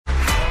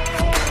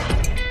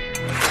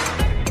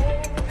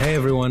Hey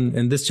everyone,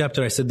 in this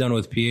chapter I sit down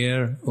with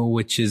Pierre,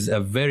 which is a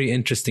very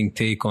interesting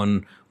take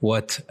on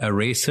what a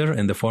racer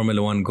in the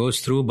Formula One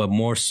goes through, but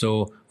more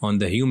so on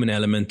the human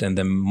element and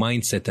the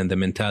mindset and the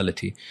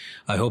mentality.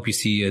 I hope you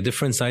see a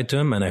different side to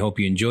him and I hope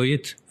you enjoy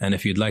it. And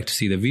if you'd like to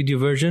see the video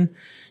version,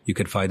 you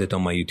can find it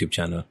on my YouTube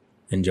channel.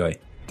 Enjoy.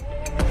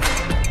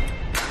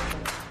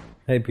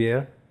 Hey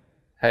Pierre.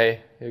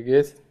 Hey, you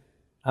good?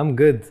 I'm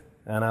good.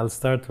 And I'll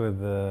start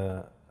with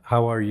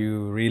how are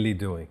you really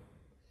doing?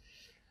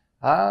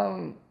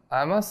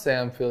 I must say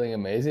I'm feeling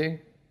amazing.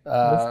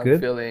 That's good.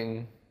 I'm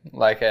feeling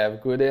like I have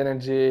good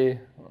energy.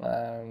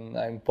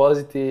 I'm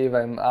positive.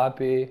 I'm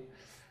happy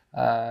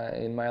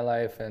in my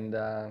life, and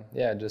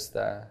just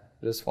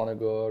want to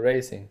go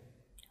racing.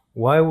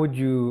 Why would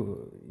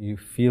you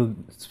feel,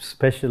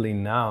 especially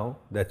now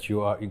that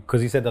you are?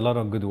 Because you said a lot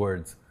of good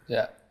words.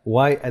 Yeah.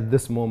 Why at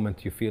this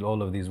moment you feel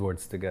all of these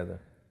words together?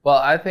 Well,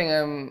 I think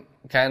I'm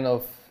kind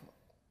of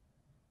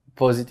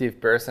positive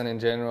person in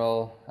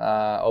general,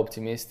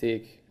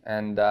 optimistic.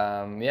 And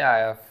I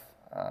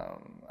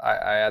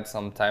had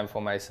some time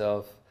for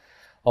myself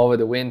over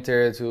the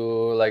winter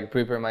to like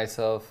prepare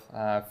myself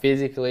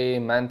physically,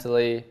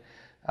 mentally.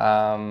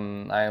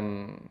 I'm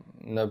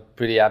in a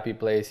pretty happy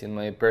place in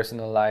my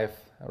personal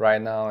life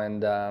right now,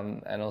 and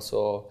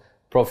also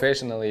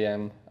professionally,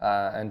 I'm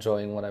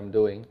enjoying what I'm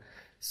doing.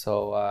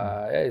 So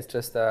it's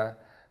just a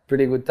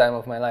pretty good time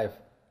of my life.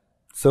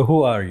 So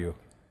who are you?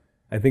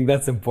 I think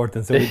that's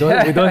important. So we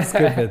don't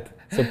skip it,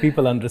 so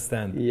people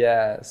understand.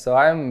 Yeah, so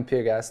I'm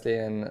Pierre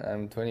Gasly, and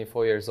I'm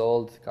 24 years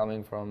old,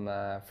 coming from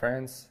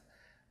France,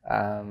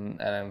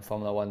 and I'm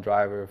Formula One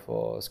driver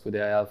for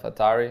Scuderia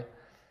AlphaTauri.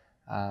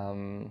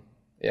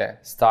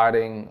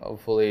 Starting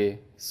hopefully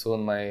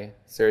soon my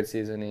third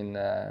season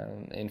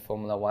in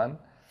Formula One,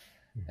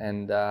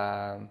 and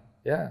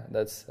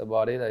that's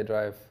about it. I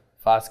drive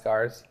fast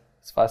cars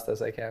as fast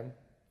as I can.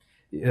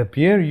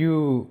 Pierre,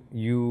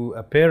 you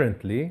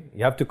apparently,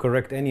 you have to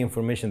correct any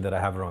information that I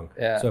have wrong.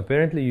 Yeah. So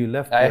apparently you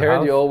left I your heard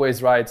house. you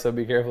always right, so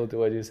be careful to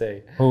what you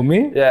say. Who,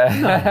 me?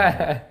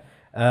 Yeah.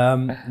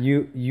 No.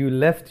 You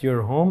left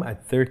your home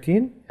at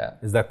 13? Yeah.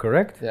 Is that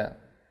correct? Yeah.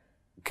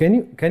 Can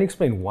you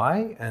explain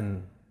why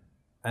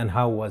and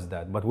how was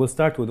that? But we'll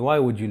start with why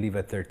would you leave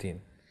at 13?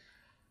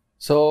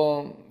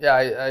 So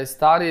I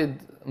started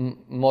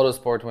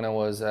motorsport when I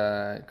was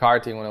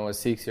karting when I was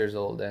 6 years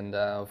old, and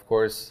of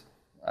course,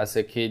 as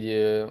a kid,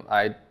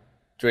 I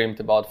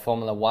dreamed about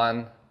Formula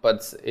One,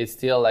 but it's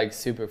still like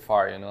super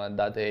far, at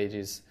that age.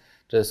 Is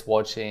just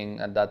watching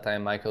at that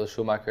time Michael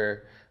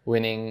Schumacher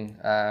winning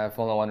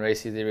Formula One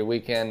races every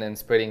weekend and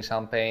spreading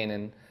champagne,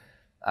 and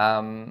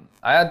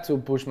I had to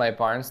push my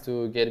parents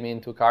to get me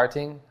into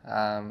karting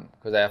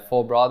because I have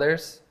 4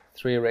 brothers,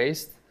 3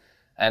 raced,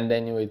 and they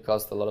knew it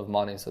cost a lot of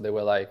money, so they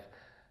were like,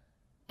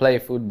 play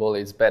football,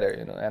 it's better,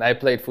 and I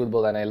played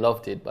football and I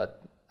loved it, but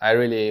I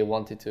really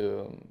wanted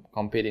to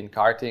compete in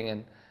karting,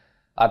 and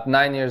at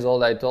 9 years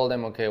old I told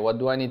them, okay, what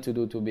do I need to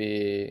do to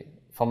be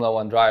Formula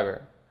One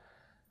driver?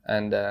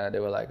 And they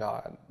were like, oh,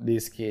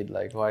 this kid,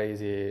 like, why is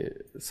he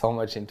so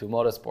much into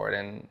motorsport?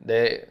 And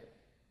they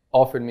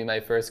offered me my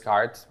first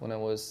kart when I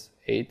was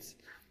 8.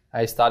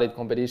 I started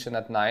competition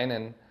at 9,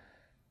 and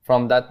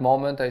from that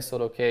moment I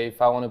thought, okay,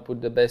 if I want to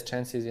put the best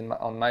chances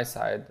on my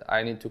side,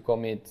 I need to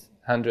commit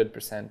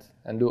 100%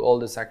 and do all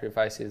the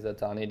sacrifices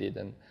that are needed.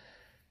 And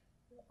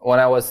when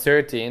I was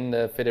 13,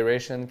 the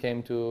federation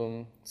came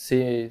to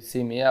see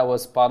me. I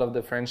was part of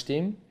the French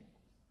team,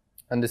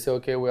 and they said,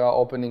 okay, we are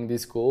opening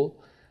this school,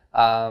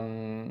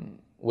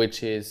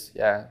 which is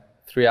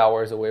 3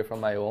 hours away from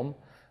my home,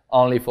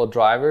 only for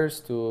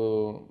drivers,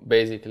 to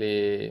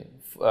basically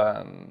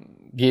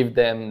give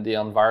them the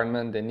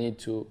environment they need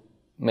to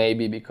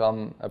maybe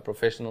become a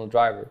professional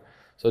driver.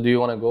 So do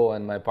you want to go?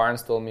 And my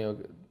parents told me,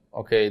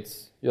 okay,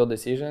 it's your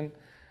decision.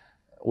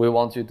 We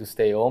want you to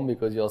stay home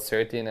because you're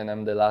 13 and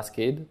I'm the last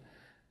kid.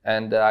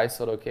 And I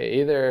thought,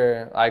 okay,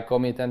 either I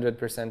commit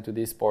 100% to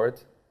this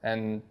sport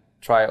and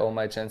try all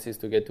my chances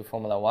to get to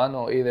Formula One,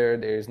 or either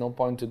there is no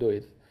point to do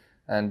it.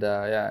 And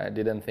I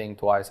didn't think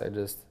twice. I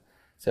just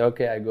said,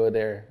 okay, I go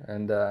there.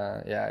 And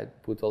I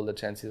put all the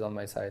chances on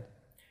my side.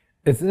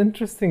 It's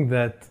interesting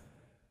that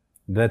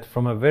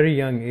from a very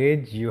young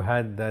age you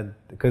had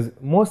that, because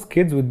most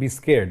kids would be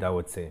scared, I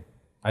would say.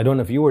 I don't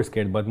know if you were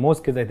scared, but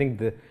most kids, I think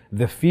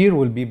the fear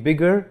will be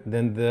bigger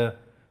than the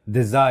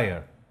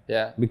desire.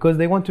 Yeah. Because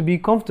they want to be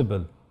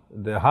comfortable.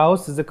 The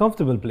house is a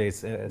comfortable place,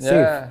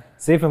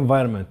 safe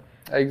environment.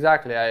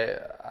 Exactly.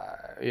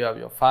 You have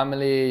your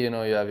family, you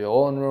have your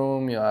own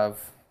room, you have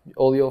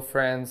all your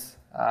friends.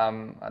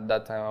 At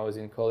that time I was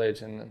in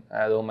college and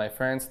I had all my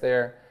friends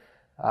there.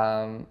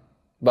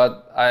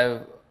 But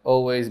I've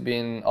always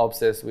been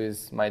obsessed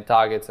with my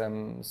targets.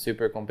 I'm a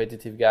super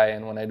competitive guy,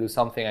 and when I do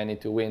something I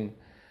need to win.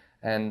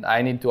 And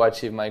I need to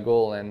achieve my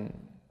goal. And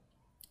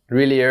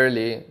really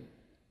early,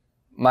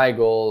 my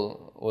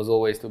goal was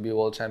always to be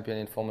world champion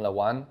in Formula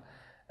One.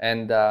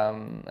 And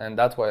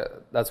that's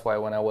why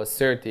when I was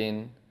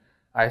 13,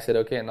 I said,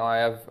 okay, now I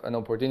have an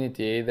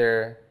opportunity.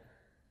 Either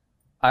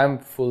I'm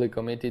fully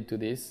committed to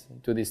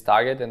this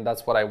target, and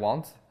that's what I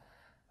want,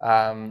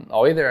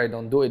 or either I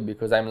don't do it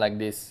because I'm like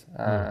this.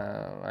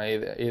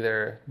 I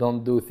either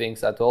don't do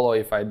things at all, or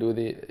if I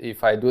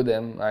do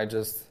them, I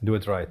just Do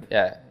it right.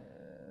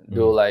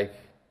 do like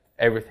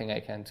everything I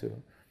can to.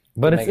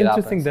 But to it's make it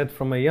interesting happen. that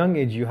from a young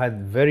age you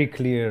had very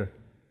clear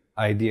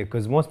idea,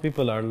 because most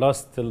people are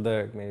lost till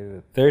they're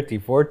maybe 30,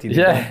 40.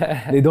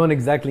 They don't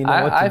exactly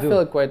know what to I do.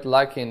 feel quite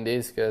lucky in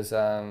this because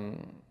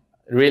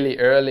really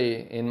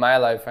early in my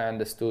life I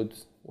understood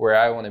where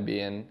I want to be,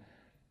 and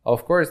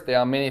of course there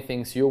are many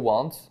things you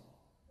want,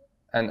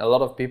 and a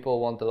lot of people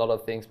want a lot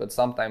of things, but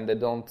sometimes they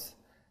don't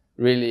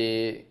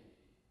really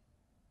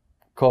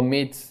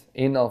commit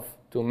enough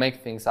to make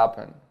things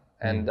happen.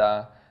 And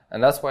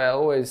that's why I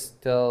always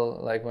tell,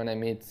 like when I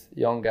meet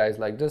young guys,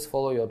 like just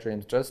follow your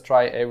dreams, just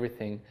try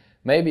everything.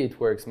 Maybe it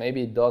works,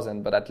 maybe it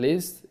doesn't, but at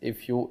least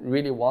if you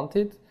really want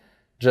it,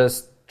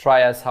 just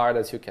try as hard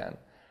as you can.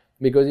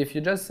 Because if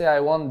you just say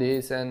I want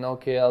this and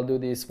okay, I'll do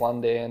this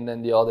one day and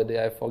then the other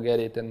day I forget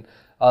it and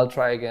I'll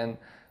try again,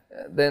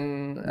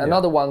 then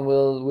another one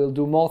will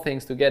do more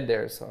things to get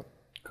there. So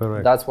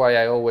Correct. that's why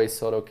I always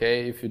thought,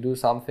 okay, if you do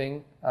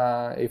something,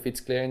 if it's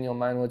clear in your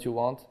mind what you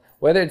want,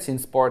 whether it's in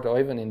sport or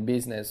even in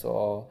business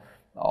or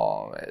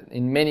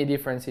in many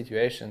different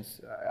situations,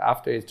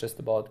 after it's just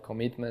about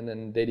commitment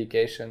and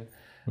dedication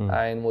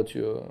in what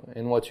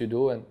you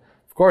do. And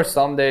of course,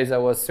 some days I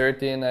was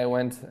 13, I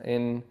went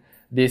in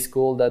this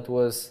school that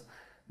was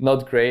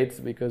not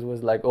great because it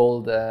was like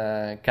old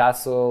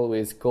castle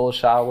with cold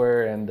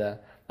shower, and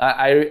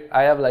I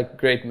have like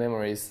great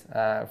memories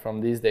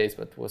from these days,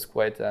 but was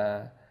quite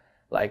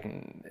like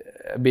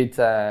a bit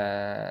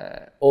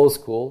old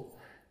school.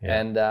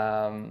 And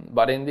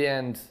but in the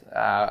end,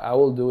 I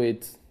will do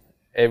it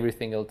every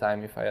single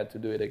time if I had to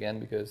do it again,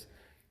 because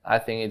I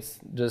think it's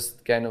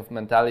just kind of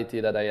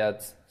mentality that I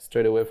had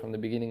straight away from the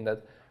beginning,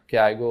 that okay,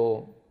 I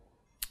go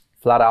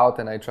flat out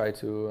and I try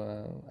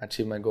to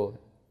achieve my goal.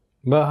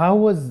 But how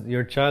was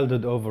your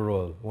childhood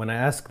overall? When I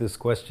ask this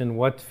question,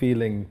 what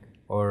feeling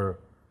or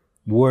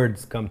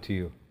words come to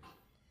you?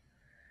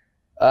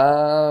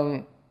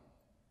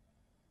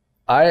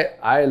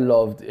 I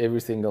loved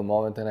every single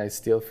moment, and I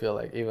still feel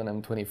like, even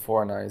I'm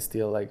 24 now, it's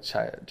still like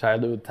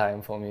childhood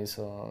time for me.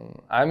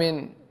 So I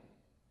mean,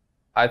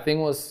 I think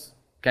it was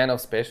kind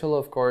of special,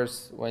 of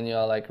course, when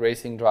you're like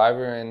racing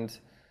driver, and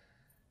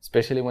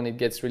especially when it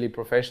gets really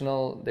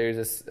professional,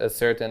 there's a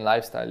certain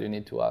lifestyle you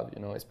need to have,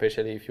 you know,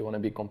 especially if you want to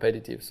be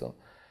competitive. So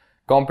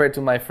compared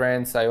to my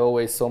friends, I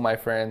always saw my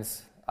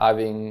friends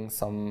having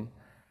some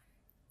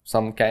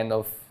kind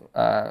of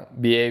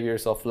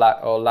behaviors of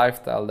or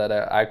lifestyle that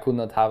I could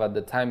not have at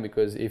the time,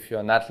 because if you're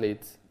an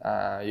athlete,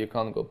 you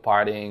can't go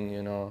partying,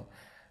 you know,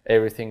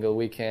 every single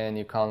weekend.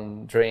 You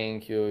can't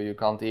drink, you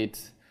can't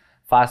eat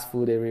fast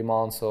food every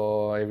month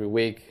or every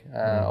week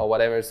or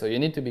whatever. So you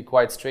need to be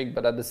quite strict.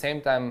 But at the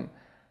same time,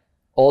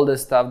 all the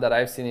stuff that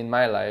I've seen in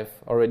my life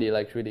already,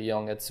 like really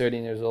young, at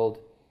 13 years old,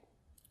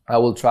 I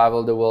will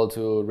travel the world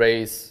to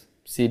race,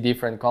 see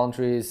different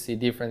countries, see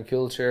different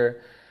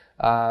culture,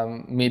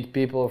 meet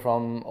people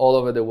from all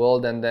over the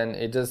world, and then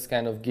it just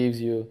kind of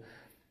gives you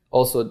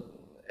also,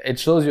 it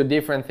shows you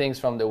different things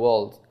from the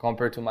world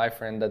compared to my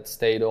friend that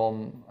stayed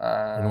home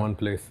In one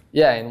place.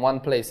 Yeah, in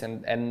one place,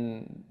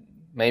 and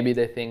maybe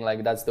they think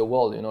like that's the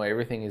world, you know,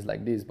 everything is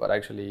like this, but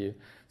actually you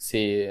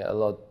see a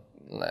lot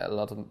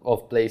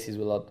of places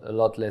with a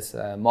lot less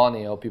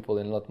money, or people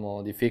in a lot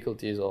more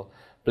difficulties, or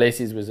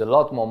places with a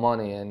lot more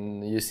money,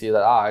 and you see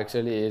that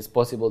actually it's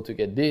possible to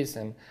get this,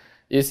 and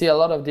you see a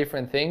lot of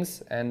different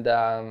things, and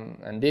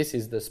this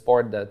is the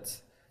sport that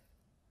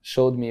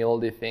showed me all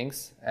the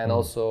things, and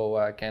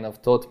also kind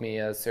of taught me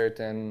a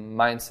certain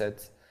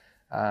mindset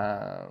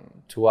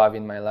to have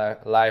in my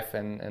life,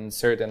 and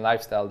certain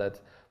lifestyle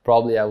that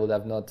probably I would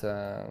have not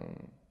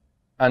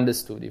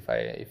understood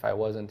if I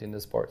wasn't in the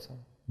sport. So.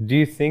 Do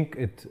you think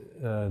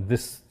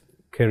this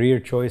career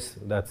choice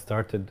that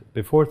started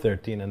before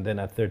 13 and then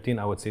at 13,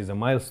 I would say, is a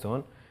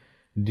milestone?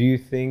 Do you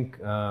think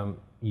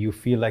you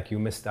feel like you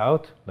missed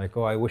out? Like,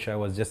 oh, I wish I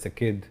was just a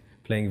kid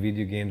playing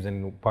video games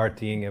and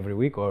partying every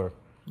week, or?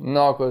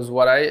 No, because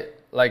what I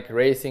like,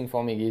 racing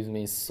for me gives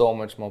me so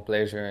much more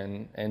pleasure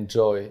and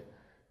joy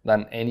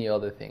than any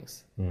other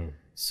things.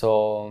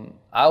 So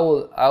I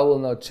will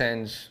not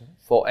change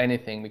for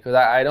anything, because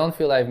I don't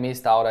feel I've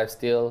missed out. I've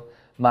still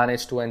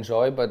managed to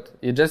enjoy, but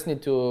you just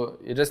need to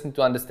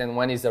understand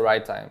when is the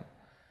right time.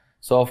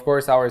 So of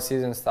course our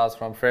season starts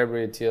from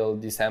February till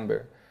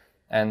December,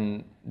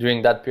 and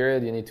during that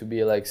period you need to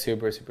be like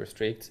super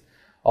strict.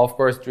 Of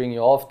course during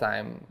your off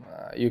time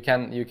you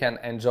can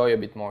enjoy a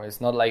bit more.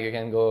 It's not like you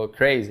can go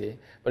crazy,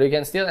 but you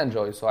can still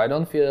enjoy. So I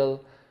don't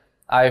feel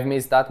I've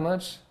missed that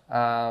much.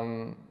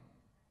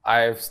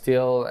 I've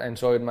still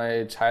enjoyed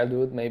my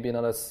childhood, maybe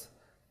not as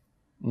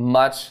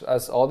much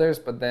as others,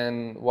 but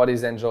then what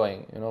is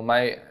enjoying? You know,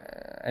 my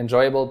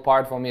enjoyable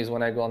part for me is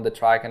when I go on the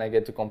track and I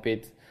get to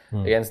compete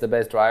against the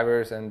best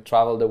drivers and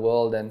travel the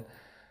world and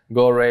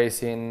go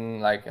race in,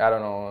 like, I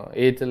don't know,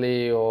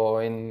 Italy,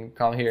 or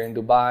come here in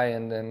Dubai,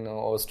 and then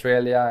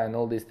Australia and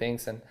all these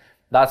things. And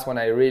that's when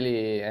I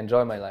really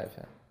enjoy my life.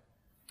 Yeah.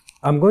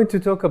 I'm going to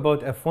talk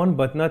about F1,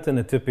 but not in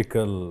a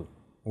typical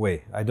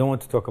way. I don't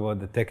want to talk about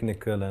the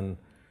technical and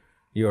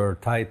your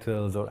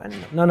titles and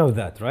none of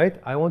that, right?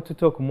 I want to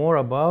talk more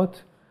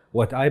about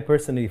what I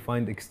personally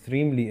find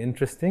extremely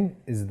interesting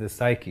is the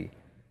psyche,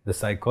 the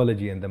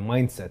psychology and the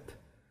mindset.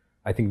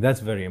 I think that's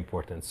very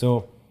important.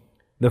 So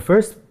the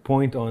first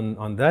point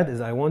on that is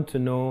I want to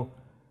know,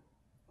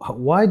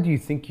 why do you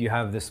think you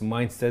have this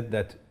mindset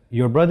that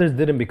your brothers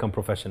didn't become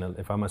professional,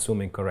 if I'm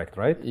assuming correct,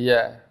 right?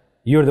 Yeah.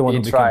 You're the one He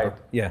who tried.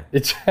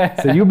 became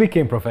So you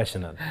became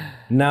professional.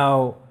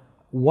 Now,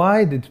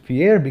 why did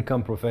Pierre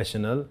become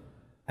professional,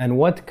 and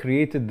what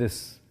created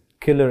this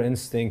killer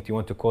instinct, you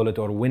want to call it,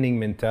 or winning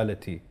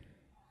mentality?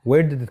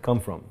 Where did it come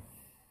from?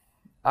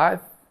 I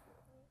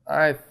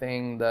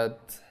think that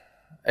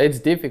it's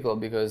difficult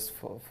because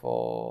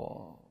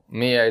for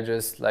me, I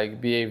just like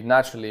behave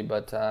naturally,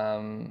 but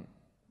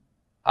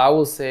I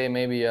will say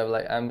maybe you have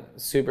like, I'm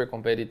super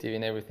competitive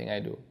in everything I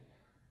do.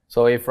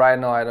 So if right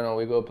now, I don't know,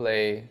 we go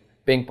play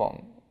ping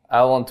pong,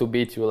 I want to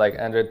beat you like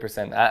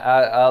 100%.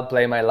 I'll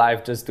play my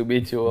life just to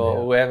beat you or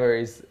whoever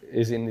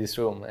is in this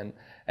room.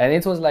 And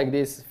it was like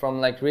this from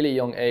like really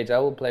young age. I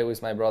will play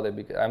with my brother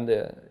because I'm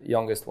the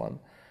youngest one.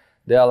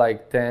 They are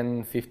like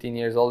 10, 15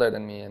 years older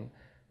than me. And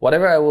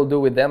whatever I will do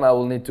with them, I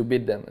will need to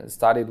beat them. It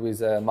started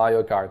with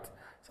Mario Kart.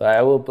 So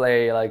I will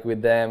play like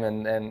with them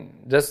and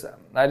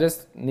I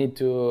just need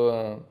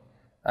to,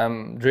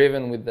 I'm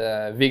driven with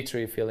the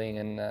victory feeling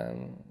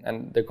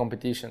and the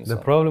competition. The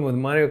problem with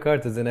Mario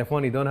Kart is in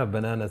F1 you don't have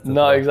bananas to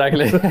No, throw.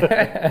 exactly.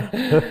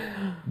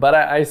 But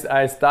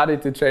I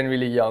started to train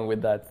really young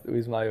with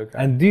Mario Kart.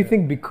 And do you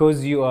think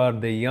because you are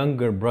the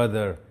younger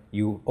brother,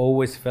 you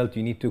always felt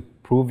you need to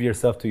prove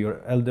yourself to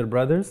your elder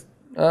brothers?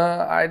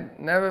 I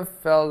never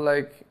felt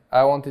like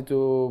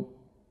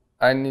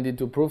I needed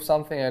to prove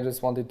something. I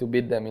just wanted to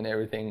beat them in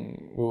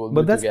everything we will do.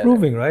 But that's together.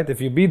 proving, right? If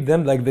you beat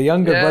them, like the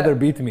younger brother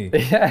beat me,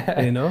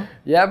 you know?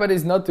 Yeah, but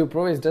it's not to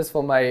prove, it's just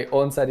for my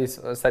own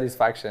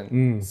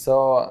satisfaction.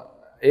 So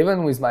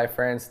even with my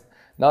friends,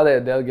 now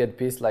that they'll get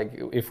pissed, like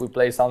if we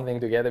play something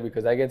together,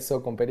 because I get so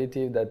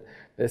competitive that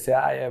they say,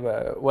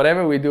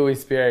 whatever we do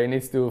with Pierre, he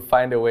needs to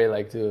find a way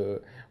like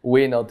to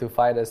win or to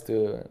fight us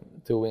to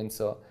win.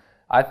 So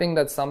I think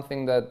that's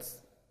something that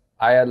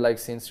I had like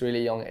since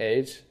really young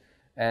age,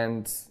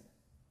 and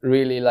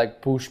really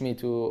like push me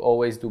to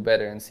always do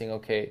better and think,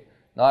 okay,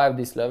 now I have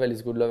this level,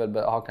 it's good level,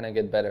 but how can I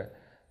get better?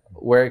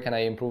 Where can I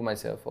improve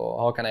myself? Or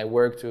how can I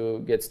work to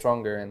get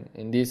stronger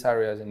in these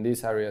areas,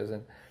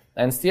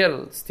 and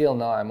still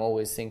now I'm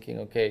always thinking,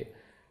 okay,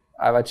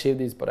 I've achieved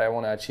this, but I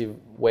want to achieve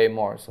way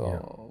more.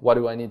 So what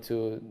do I need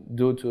to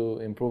do to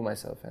improve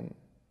myself? And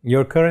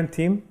your current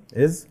team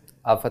is?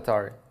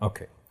 AlphaTauri.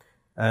 Okay.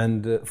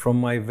 And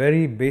from my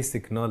very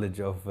basic knowledge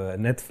of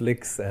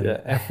Netflix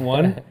and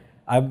F1,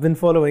 I've been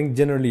following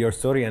generally your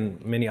story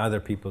and many other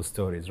people's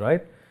stories,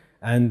 right?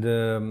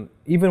 And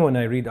even when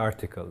I read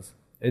articles,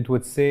 it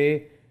would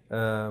say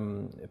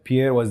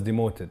Pierre was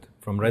demoted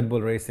from Red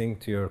Bull Racing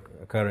to your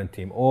current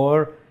team,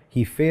 or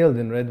he failed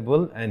in Red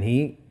Bull and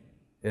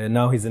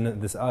now he's in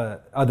this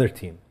other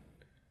team.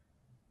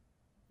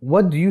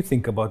 What do you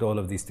think about all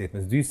of these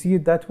statements? Do you see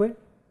it that way?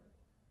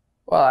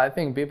 Well, I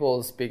think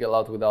people speak a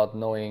lot without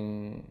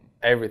knowing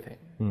everything.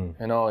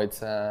 You know,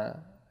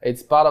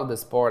 it's part of the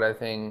sport. I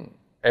think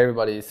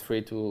everybody is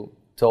free to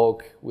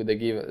talk with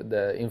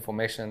the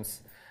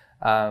informations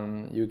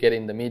you get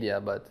in the media,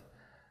 but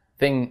I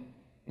think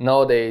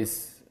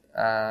nowadays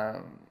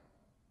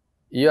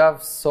you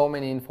have so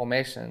many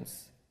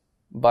informations,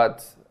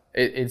 but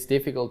it's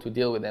difficult to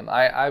deal with them.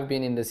 I've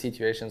been in the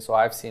situation, so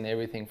I've seen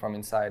everything from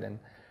inside, and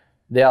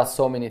there are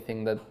so many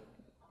things that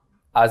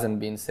hasn't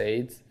been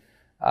said,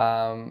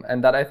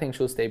 and that I think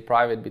should stay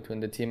private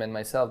between the team and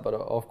myself. But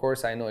of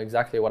course, I know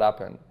exactly what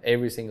happened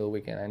every single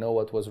weekend. I know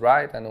what was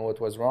right, I know what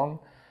was wrong,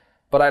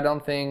 but I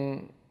don't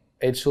think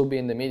it should be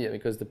in the media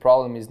because the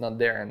problem is not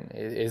there and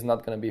it is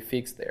not going to be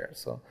fixed there.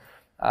 So,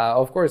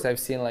 of course, I've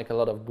seen like a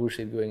lot of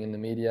bullshit going in the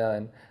media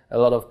and a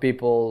lot of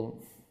people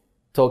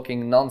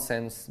talking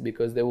nonsense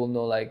because they will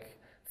know like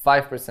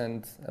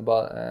 5%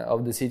 about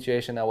of the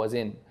situation I was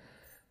in.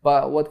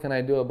 But what can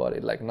I do about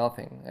it? Like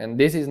nothing. And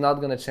this is not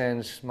going to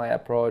change my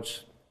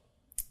approach.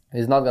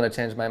 It's not going to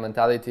change my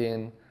mentality.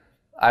 And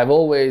I've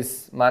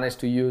always managed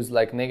to use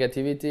like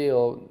negativity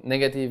or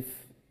negative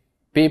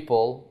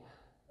people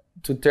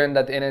to turn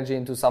that energy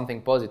into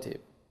something positive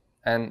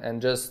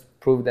and just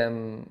prove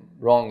them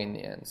wrong in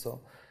the end.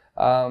 So,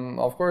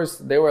 of course,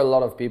 there were a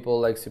lot of people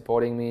like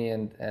supporting me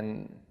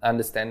and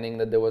understanding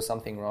that there was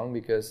something wrong,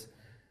 because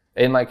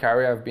in my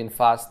career, I've been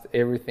fast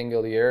every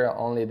single year,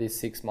 only these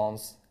 6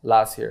 months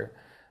last year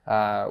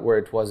where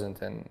it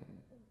wasn't. And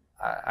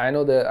I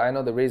know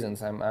the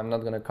reasons. I'm not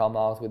going to come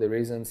out with the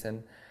reasons,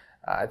 and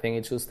I think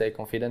it should stay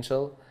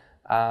confidential.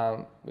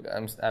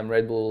 I'm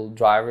Red Bull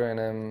driver, and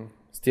I'm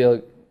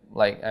still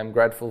I'm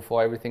grateful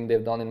for everything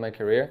they've done in my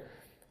career.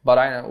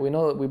 But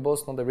we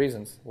both know the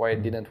reasons why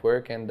it didn't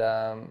work, and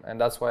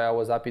that's why I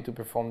was happy to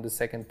perform the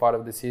second part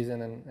of the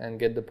season and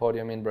get the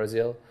podium in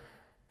Brazil,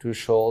 to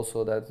show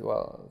also that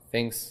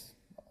things,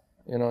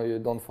 you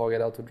don't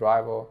forget how to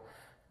drive or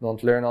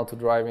don't learn how to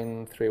drive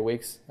in 3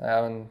 weeks. I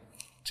haven't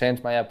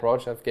changed my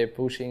approach. I've kept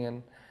pushing,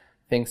 and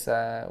things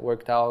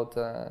worked out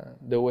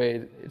the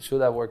way it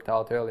should have worked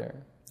out earlier.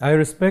 I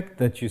respect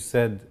that you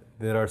said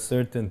there are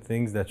certain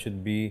things that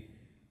should be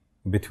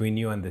between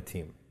you and the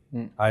team.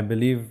 I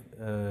believe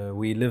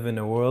we live in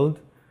a world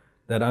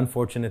that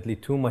unfortunately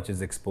too much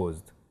is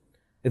exposed.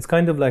 It's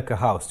kind of like a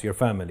house, your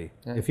family.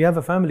 Yeah. If you have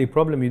a family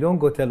problem, you don't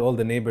go tell all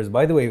the neighbors,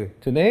 by the way,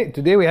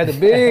 today we had a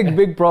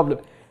big problem.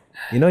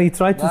 You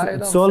try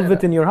to solve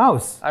it in your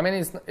house. I mean,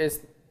 it's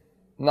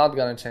not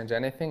going to change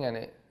anything, and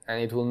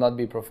it will not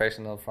be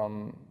professional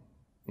from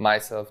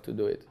myself to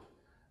do it.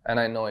 And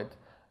I know it.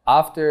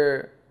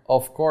 After,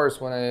 of course,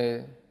 when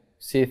I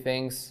see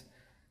things,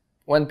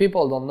 when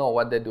people don't know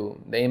what they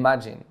do, they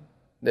imagine.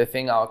 They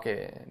think,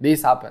 okay,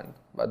 this happened,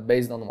 but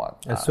based on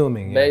what?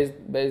 Assuming.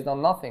 Based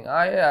on nothing.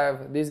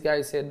 This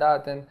guy said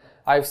that, and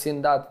I've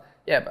seen that.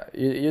 Yeah, but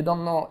you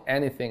don't know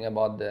anything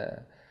about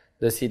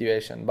the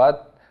situation.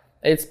 But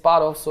it's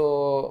part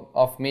also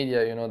of media,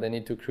 they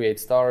need to create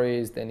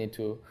stories, they need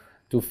to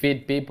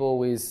feed people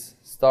with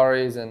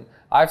stories. And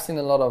I've seen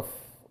a lot of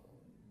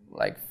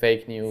like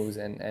fake news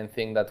and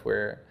things that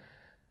were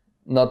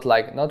not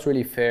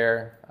really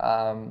fair.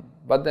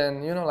 But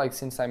then, like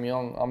since I'm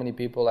young, how many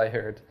people I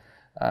heard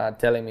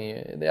telling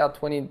me there are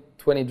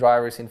 20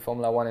 drivers in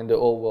Formula One in the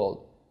whole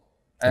world.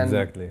 And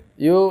exactly.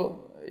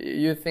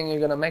 You think you're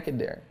going to make it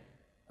there?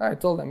 I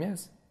told them,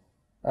 yes,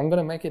 I'm going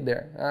to make it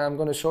there. I'm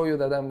going to show you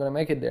that I'm going to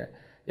make it there.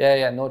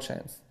 Yeah, no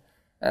chance.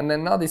 And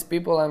then now these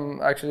people, I'm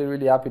actually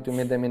really happy to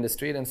meet them in the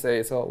street and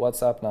say, so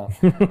what's up now?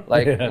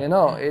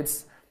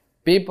 It's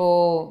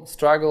people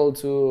struggle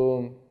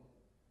to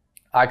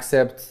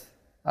accept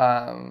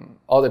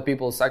other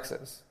people's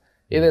success.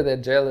 Either they're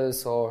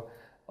jealous or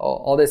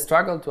they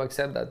struggle to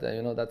accept that,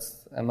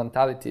 that's a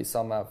mentality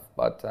some have.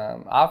 But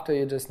after,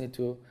 you just need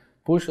to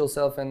push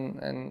yourself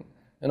and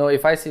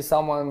if I see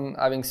someone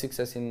having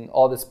success in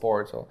all the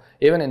sports or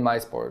even in my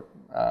sport,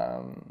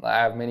 I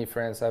have many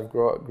friends. I've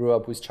grew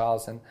up with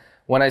Charles, and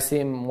when I see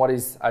him, what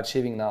he's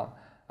achieving now,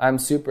 I'm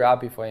super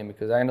happy for him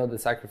because I know the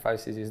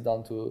sacrifices he's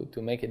done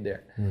to make it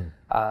there.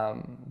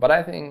 But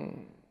I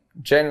think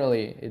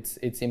generally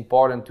it's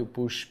important to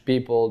push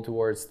people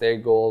towards their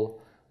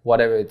goal,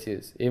 whatever it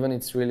is. Even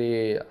it's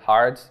really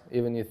hard,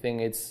 even you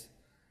think it's...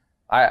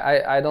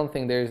 I don't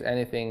think there's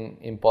anything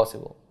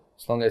impossible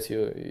as long as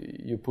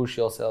you push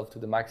yourself to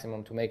the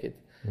maximum to make it.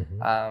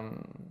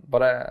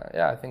 But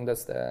I think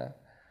that's the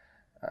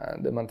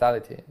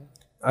mentality.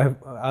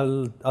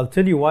 I'll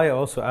tell you why I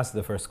also asked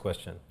the first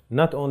question.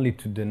 Not only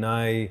to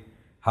deny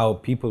how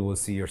people will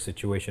see your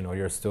situation or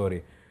your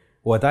story.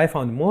 What I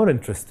found more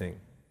interesting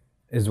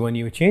is when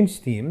you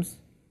change teams,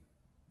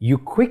 you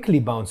quickly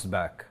bounce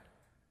back.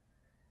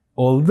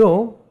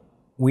 Although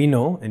we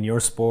know in your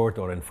sport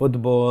or in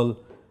football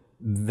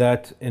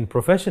that in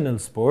professional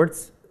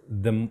sports,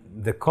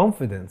 the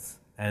confidence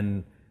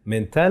and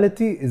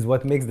mentality is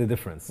what makes the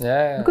difference.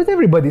 Yeah. Because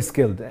everybody's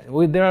skilled.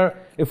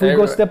 If we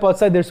go step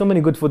outside, there's so many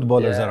good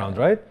footballers around,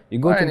 right? You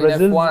go to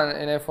Brazil.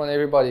 In F1,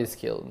 everybody is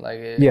skilled.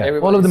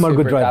 All of them are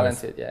good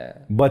drivers. Talented, yeah.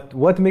 But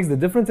what makes the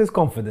difference is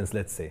confidence,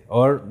 let's say,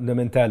 or the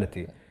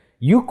mentality.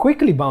 You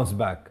quickly bounce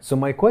back. So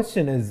my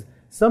question is,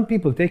 some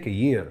people take a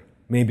year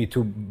maybe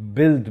to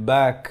build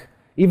back.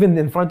 Even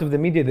in front of the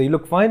media, they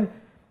look fine.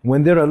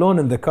 When they're alone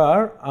in the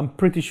car, I'm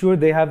pretty sure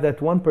they have that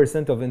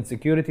 1% of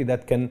insecurity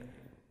that can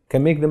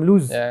make them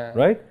lose,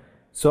 right?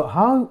 So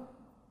how,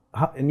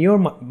 in your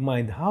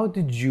mind, how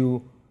did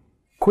you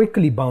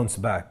quickly bounce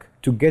back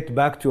to get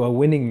back to a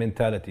winning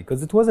mentality?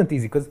 Because it wasn't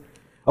easy. Because,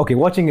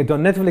 watching it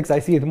on Netflix, I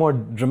see it more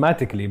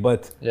dramatically,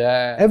 but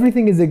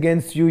everything is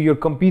against you. You're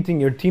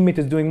competing. Your teammate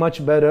is doing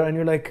much better, and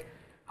you're like,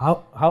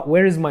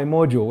 where is my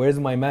mojo? Where is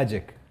my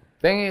magic?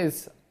 Thing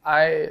is,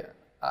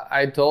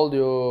 I told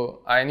you,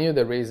 I knew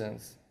the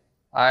reasons.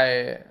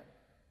 I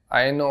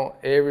know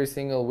every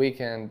single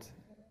weekend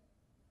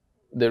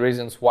the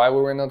reasons why we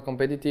were not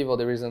competitive or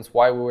the reasons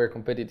why we were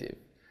competitive.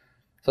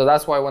 So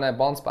that's why when I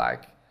bounced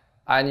back,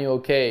 I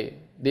knew,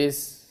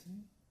 this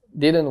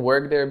didn't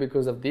work there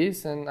because of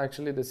this, and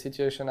actually the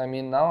situation I'm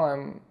in now,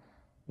 I'm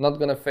not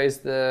going to face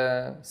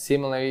the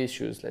similar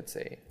issues, let's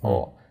say,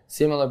 or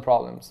similar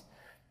problems.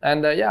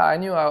 And I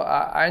knew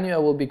I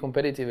will be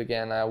competitive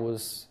again. I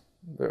was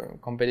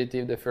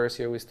competitive the first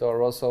year with Toro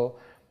Rosso.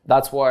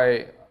 That's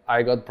why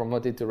I got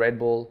promoted to Red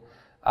Bull.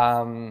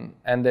 And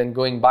then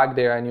going back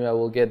there, I knew I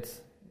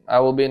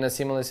will be in a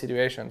similar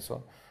situation.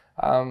 So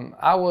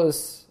I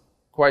was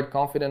quite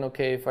confident,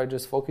 if I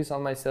just focus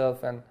on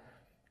myself and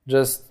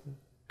just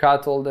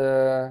cut all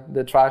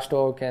the trash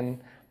talk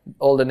and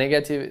all the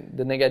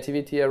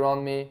negativity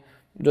around me,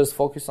 just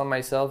focus on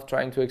myself,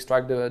 trying to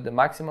extract the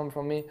maximum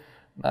from me,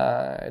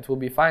 it will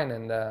be fine.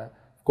 And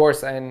of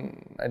course,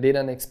 I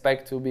didn't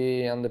expect to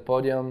be on the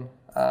podium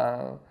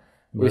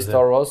with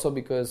Toro Rosso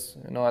because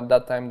at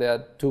that time they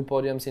had 2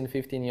 podiums in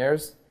 15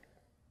 years,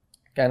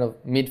 kind of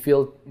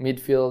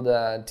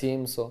midfield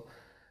team. So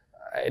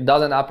it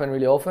doesn't happen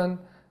really often.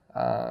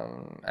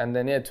 And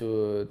then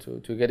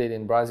to get it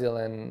in Brazil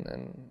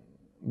and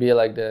be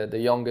like the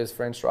youngest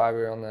French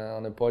driver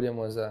on the podium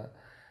was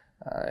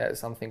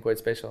something quite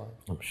special.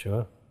 I'm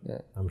sure.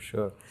 Yeah. I'm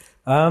sure.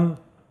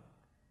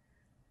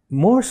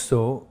 More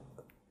so,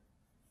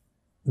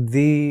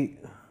 the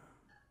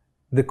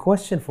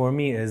question for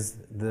me is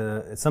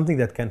something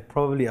that can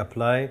probably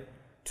apply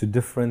to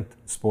different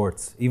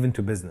sports, even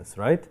to business,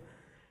 right?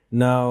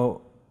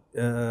 Now,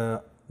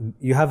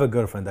 you have a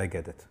girlfriend, I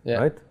get it,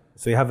 right?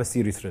 So you have a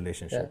serious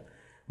relationship. Yeah.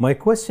 My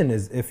question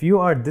is, if you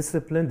are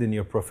disciplined in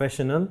your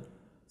professional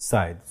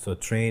side, so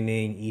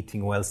training,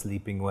 eating well,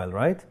 sleeping well,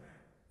 right?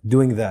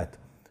 Doing that.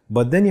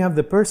 But then you have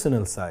the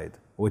personal side,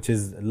 which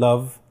is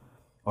love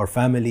or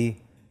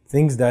family,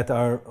 things that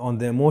are on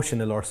the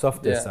emotional or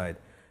softer side.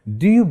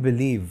 Do you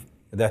believe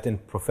that in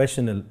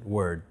professional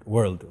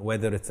world,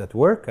 whether it's at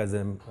work as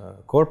a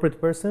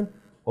corporate person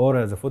or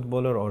as a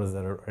footballer or as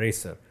a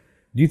racer,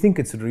 do you think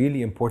it's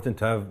really important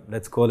to have,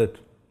 let's call it,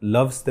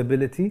 love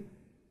stability?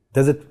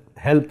 Does it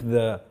help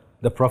the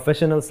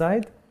professional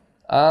side?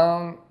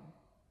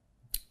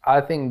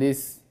 I think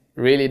this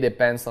really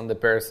depends on the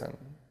person.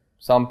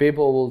 Some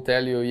people will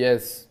tell you,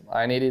 yes,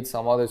 I need it.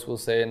 Some others will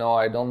say, no,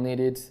 I don't need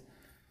it.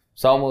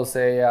 Some will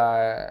say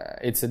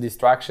it's a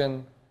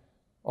distraction.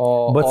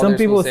 But some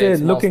people say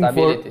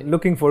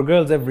looking for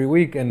girls every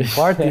week and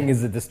partying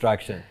is a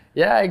distraction.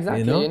 Yeah, exactly.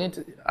 You know? You need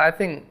to, I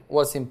think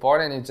what's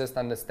important is just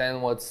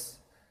understand what's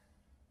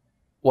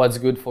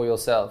good for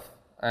yourself.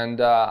 And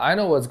I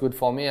know what's good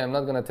for me. I'm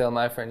not going to tell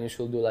my friend you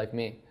should do like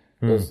me,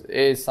 because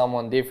he is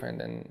someone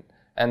different.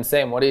 And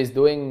same, what he's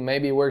doing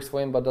maybe works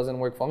for him but doesn't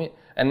work for me.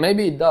 And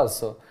maybe it does.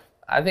 So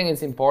I think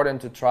it's important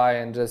to try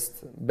and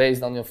just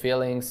based on your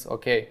feelings,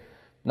 okay,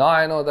 now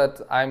I know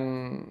that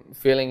I'm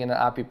feeling in a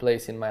happy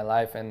place in my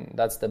life and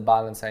that's the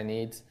balance I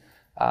need.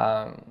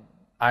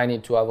 I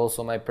need to have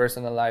also my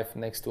personal life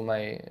next to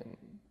my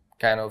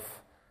kind of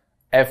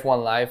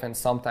F1 life and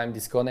sometimes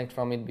disconnect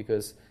from it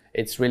because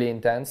it's really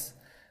intense.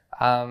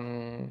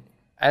 And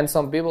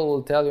some people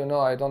will tell you, no,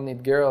 I don't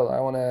need girl. I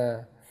want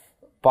to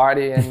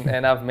party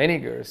and have many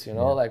girls, you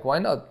know, like why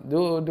not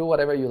do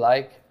whatever you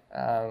like.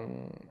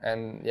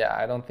 And yeah,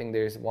 I don't think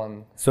there's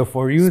one. So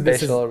for you,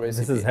 this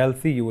recipe. is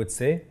healthy, you would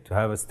say, to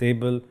have a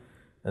stable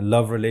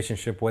love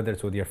relationship, whether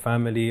it's with your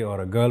family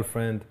or a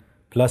girlfriend,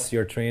 plus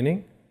your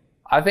training?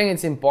 I think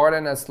it's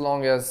important as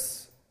long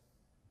as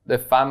the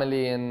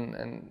family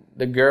and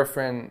the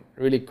girlfriend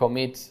really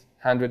commit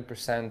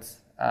 100%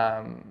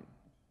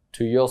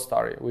 to your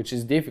story, which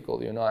is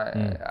difficult, you know.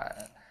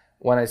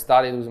 When I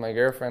started with my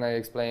girlfriend, I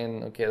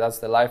explained, okay, that's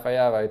the life I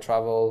have. I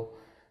travel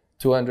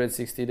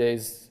 260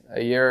 days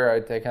a year. I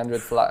take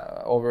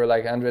over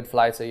 100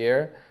 flights a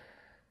year.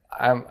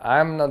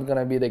 I'm not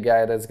gonna be the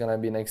guy that's gonna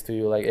be next to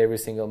you like every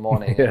single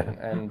morning.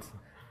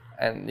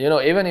 And you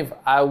know, even if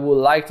I would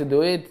like to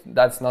do it,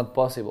 that's not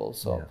possible.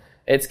 So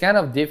it's kind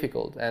of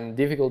difficult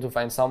to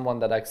find someone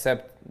that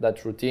accepts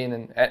that routine.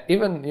 And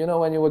even, you know,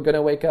 when you were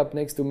gonna wake up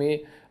next to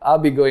me, I'll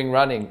be going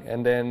running,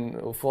 and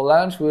then for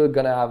lunch we're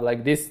gonna have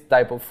like this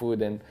type of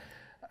food, and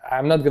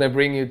I'm not gonna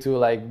bring you to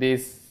like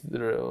this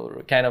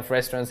kind of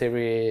restaurants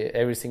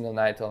every single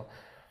night. Or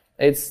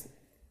it's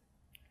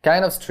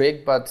kind of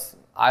strict, but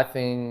I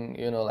think,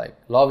 you know, like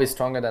love is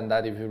stronger than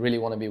that. If you really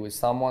want to be with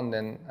someone,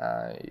 then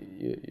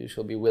you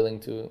should be willing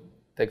to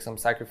take some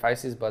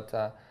sacrifices. But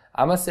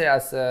I must say,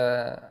 as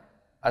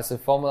a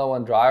Formula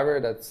One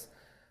driver, that's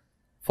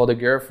for the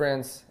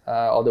girlfriends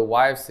or the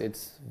wives,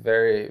 it's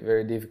very,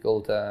 very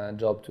difficult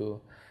job to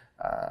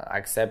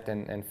accept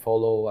and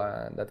follow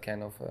that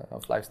kind of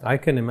lifestyle. I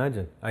can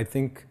imagine. I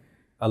think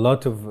a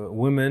lot of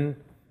women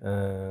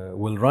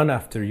will run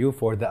after you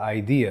for the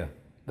idea.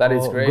 That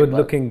is great.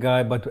 Good-looking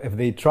guy, but if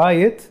they try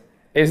it,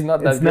 it's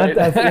not that great.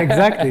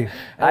 Exactly.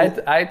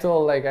 I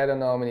told, like, I don't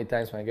know how many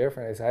times my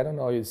girlfriend, I said, I don't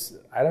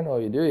know how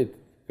you do it,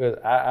 because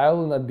I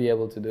will not be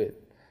able to do it.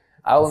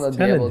 I will not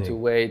be able to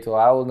wait, or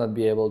I will not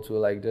be able to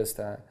like just.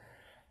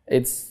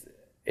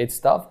 It's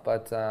tough,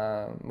 but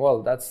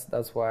well,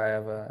 that's why I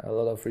have a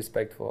lot of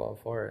respect for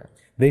her.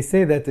 They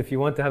say that if you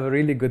want to have a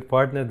really good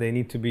partner, they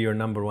need to be your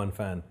number one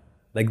fan.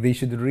 Like they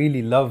should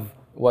really love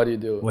what you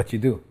do.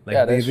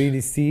 Like they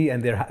really see,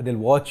 and they'll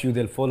watch you,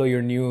 they'll follow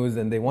your news,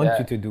 and they want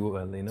you to do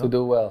well. You know, to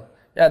do well.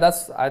 Yeah,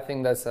 I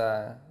think that's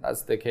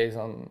the case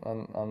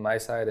on my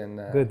side. And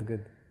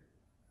good.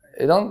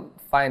 I don't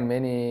find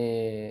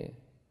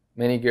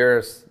many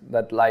girls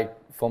that like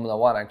Formula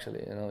One,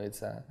 actually. You know,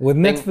 it's with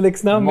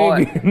Netflix now,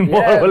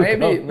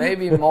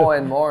 maybe more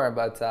and more,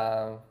 but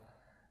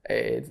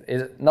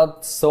it's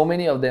not so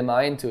many of them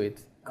are into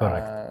it.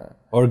 Correct.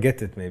 Or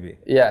get it, maybe.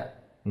 Yeah,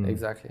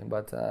 exactly.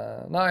 But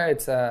no,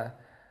 it's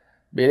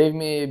believe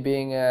me,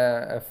 being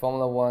a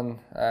Formula One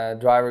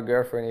driver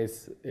girlfriend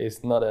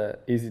is not an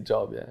easy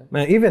job. Yeah.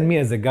 Man, even me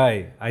as a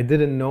guy, I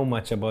didn't know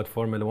much about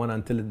Formula One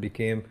until it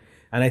became.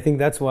 And I think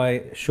that's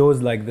why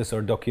shows like this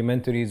or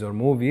documentaries or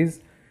movies,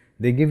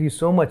 they give you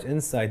so much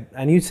insight.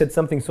 And you said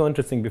something so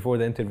interesting before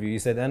the interview. You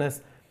said,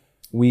 Anas,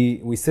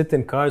 we sit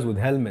in cars with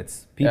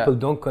helmets. People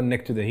don't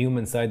connect to the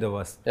human side of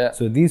us. Yeah.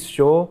 So these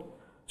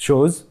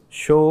shows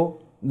show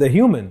the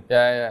human.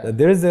 Yeah. That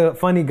there is a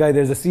funny guy,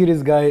 there's a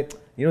serious guy.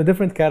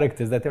 different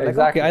characters that they're like,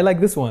 Exactly. okay, I like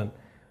this one.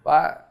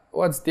 But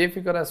what's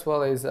difficult as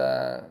well is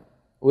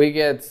we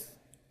get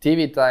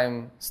TV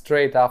time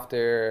straight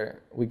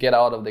after we get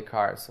out of the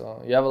car.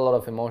 So you have a lot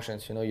of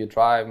emotions. You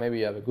drive, maybe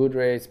you have a good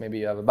race, maybe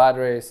you have a bad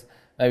race,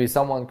 maybe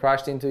someone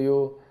crashed into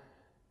you.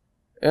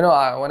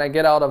 When I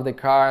get out of the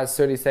car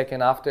 30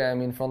 seconds after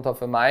I'm in front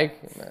of a mic,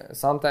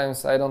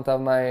 sometimes I don't have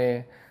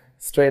my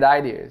straight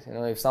ideas.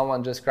 If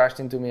someone just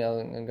crashed into me,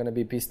 I'm going to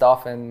be pissed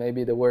off, and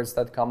maybe the words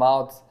that come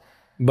out.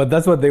 But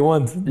that's what they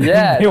want.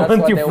 Yeah, they that's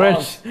want what you they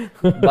fresh.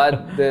 want.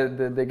 But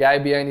the guy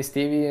behind his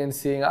TV and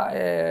seeing,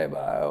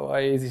 why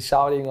is he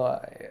shouting?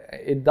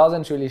 It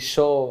doesn't really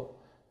show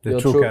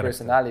your true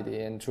personality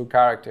and true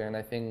character. And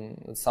I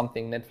think it's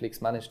something Netflix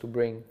managed to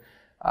bring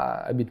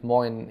a bit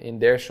more in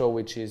their show,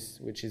 which is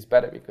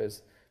better,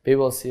 because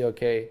people see,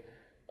 okay,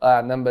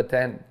 number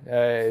 10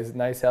 is a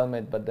nice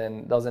helmet, but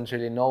then doesn't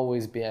really know who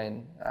is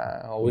behind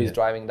or who is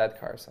driving that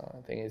car. So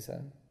I think it's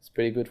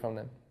pretty good from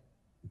them.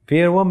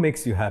 Pierre, what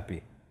makes you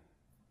happy?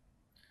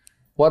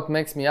 What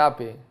makes me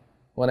happy?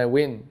 When I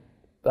win.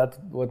 That's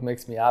what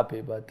makes me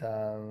happy. But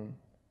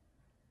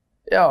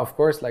of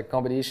course, like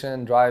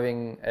competition,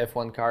 driving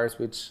F1 cars,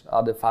 which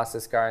are the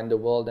fastest car in the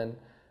world, and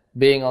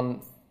being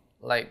on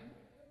like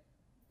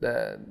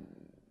the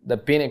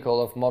pinnacle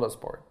of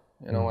motorsport.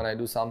 When I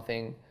do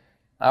something,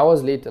 I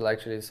was little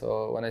actually.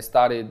 So when I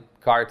started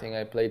karting,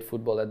 I played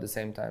football at the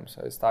same time.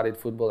 So I started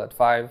football at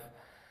 5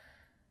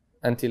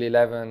 until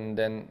 11.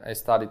 Then I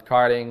started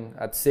karting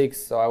at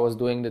 6. So I was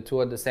doing the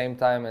two at the same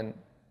time. And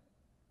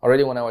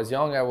already when I was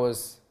young, I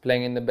was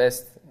playing in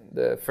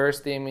the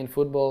first team in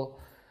football.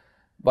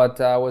 But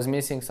I was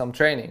missing some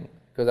training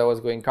because I was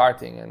going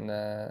karting, and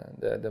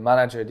the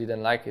manager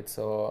didn't like it.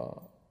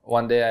 So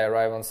one day I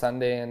arrived on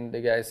Sunday, and the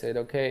guy said,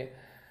 "Okay,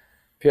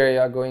 Pierre, you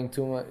are going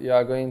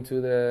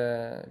to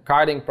the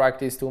karting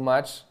practice too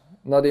much,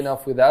 not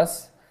enough with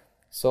us.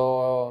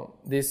 So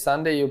this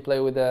Sunday you play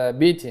with the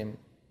B team."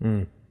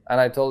 And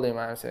I told him,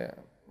 I said,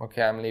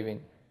 "Okay, I'm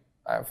leaving.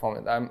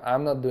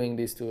 I'm not doing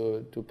this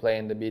to play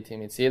in the B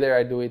team. It's either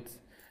I do it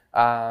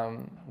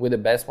with the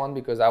best one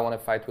because I want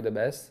to fight with the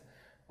best,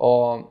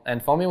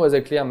 and for me it was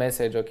a clear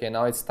message. Okay,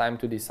 now it's time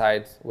to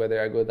decide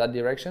whether I go that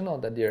direction or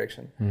that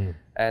direction."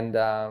 And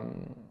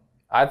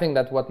I think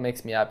that's what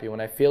makes me happy,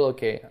 when I feel,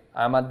 okay,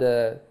 I'm at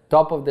the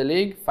top of the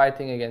league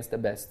fighting against the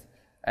best.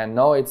 And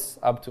now it's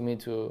up to me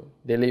to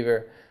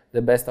deliver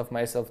the best of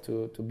myself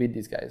to beat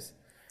these guys.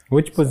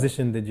 Which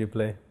position did you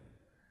play?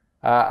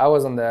 I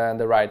was on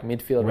the right,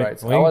 midfield right.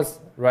 So I was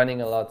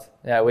running a lot.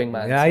 Yeah,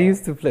 wingman. Yeah, so. I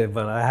used to play,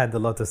 but I had a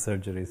lot of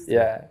surgeries. Too.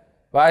 Yeah,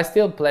 but I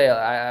still play.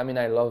 I mean,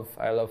 I love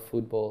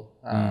football.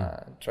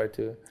 Try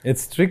to.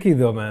 It's tricky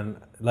though, man.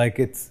 Like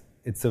it's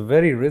a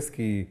very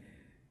risky.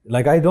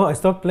 Like I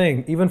stopped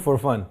playing even for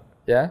fun.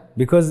 Yeah.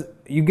 Because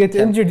you get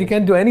injured, you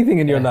can't do anything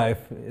in your life.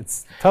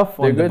 It's tough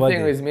on the body. The good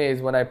thing with me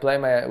is when I play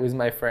with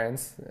my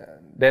friends,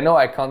 they know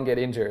I can't get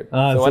injured.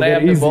 So when I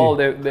have the ball,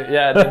 they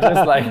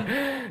just like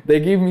they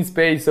give me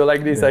space. So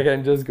like this, I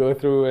can just go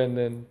through and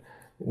then.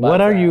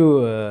 What are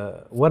you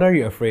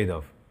afraid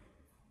of?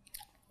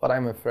 What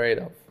I'm afraid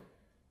of?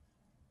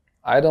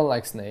 I don't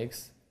like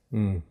snakes.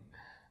 I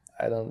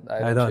don't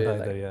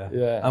really either.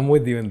 Yeah. I'm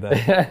with you in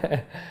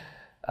that.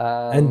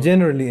 And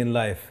generally in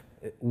life,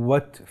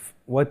 what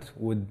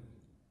would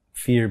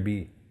fear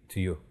be to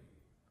you?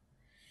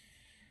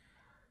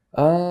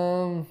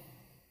 I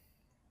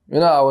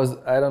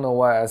don't know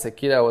why. As a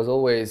kid, I was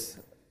always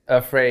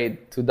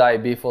afraid to die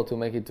before to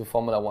make it to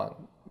Formula One,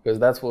 because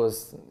that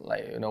was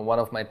one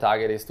of my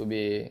targets is to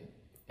be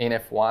in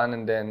F1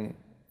 and then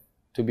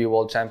to be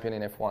world champion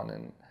in F1.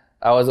 And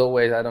I was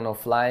always,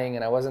 flying,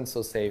 and I wasn't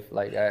so safe.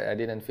 Like I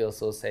didn't feel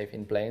so safe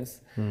in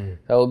planes.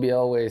 I will be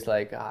always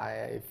like,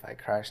 if I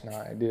crash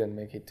now, I didn't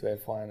make it to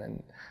F1,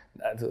 and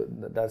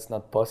that's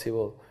not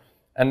possible.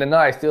 And then now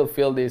I still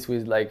feel this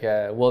with like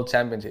a world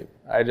championship.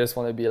 I just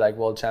want to be like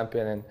world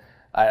champion, and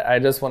I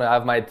just want to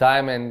have my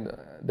time and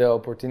the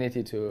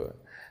opportunity to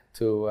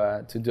do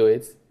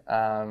it.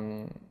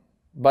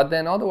 But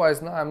then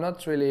otherwise, no, I'm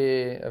not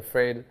really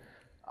afraid.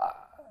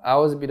 I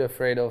was a bit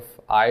afraid of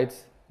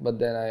heights. But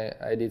then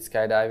I did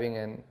skydiving,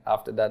 and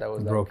after that I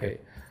was like, okay,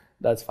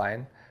 that's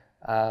fine.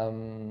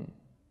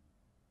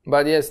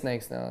 But yeah,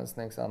 snakes are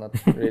not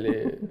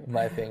really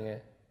my thing. Yeah.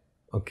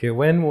 Okay,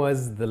 when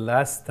was the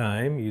last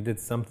time you did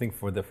something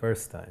for the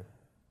first time?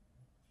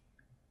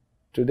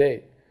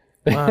 Today.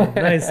 Wow,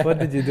 nice. What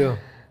did you do?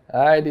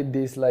 I did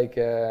this like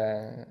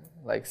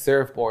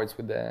surfboards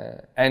with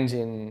the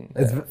engine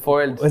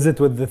foiled. Was it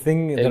with the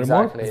thing, the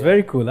remote? It's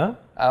very cool, huh?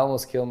 I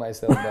almost killed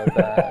myself, but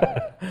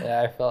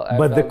I felt.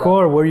 But the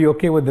core, were you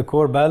okay with the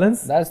core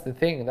balance? That's the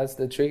thing. That's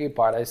the tricky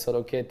part. I thought,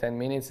 okay, 10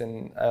 minutes,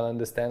 and I'll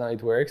understand how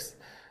it works.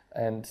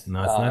 And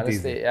no, it's not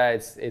honestly, easy. Yeah,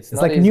 it's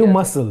not like easy, new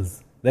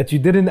muscles that you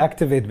didn't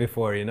activate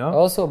before,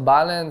 Also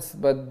balance,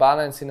 but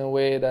balance in a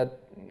way that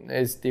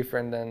is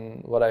different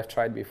than what I've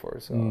tried before.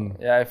 So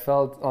I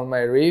felt on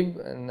my rib,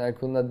 and I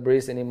could not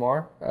breathe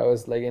anymore. I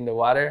was like in the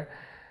water.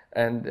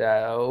 and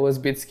it was a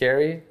bit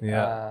scary.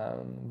 Yeah.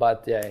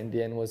 But yeah, in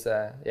the end was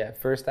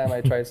first time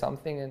I tried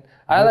something, and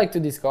I like to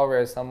discover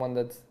as someone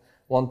that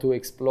want to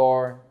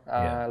explore.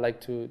 I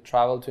like to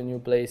travel to new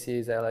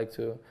places. I like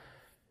to,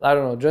 I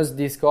don't know, just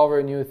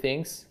discover new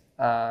things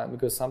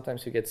because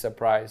sometimes you get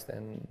surprised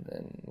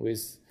and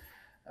with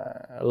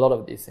a lot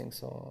of these things.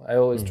 So I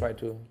always try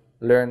to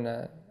learn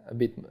a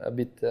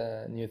bit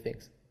new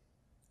things.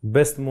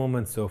 Best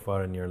moment so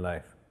far in your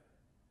life?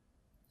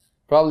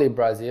 Probably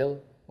Brazil,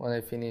 when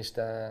I finished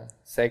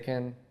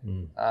second.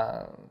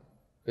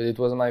 It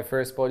was my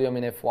first podium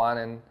in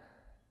F1, and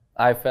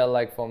I felt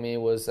like for me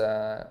it was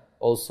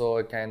also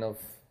a kind of,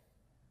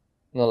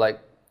 like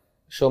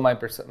show my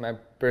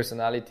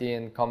personality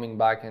and coming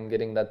back and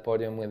getting that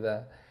podium with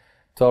a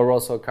Toro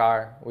Rosso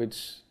car,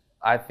 which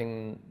I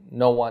think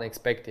no one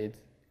expected.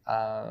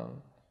 I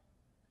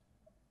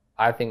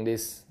think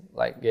this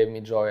like gave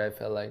me joy. I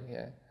felt like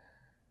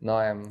now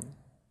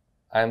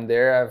I'm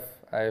there.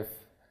 I've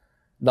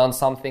done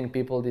something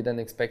people didn't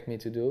expect me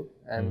to do,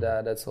 and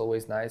that's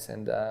always nice.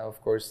 And of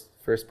course,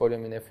 first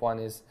podium in F1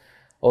 is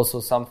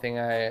also something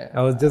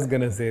I was just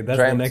gonna say that's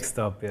the next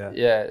stop.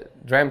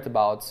 Dreamt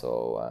about.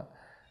 So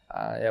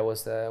it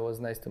was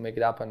nice to make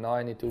it happen. Now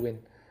I need to win.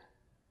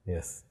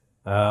 Yes.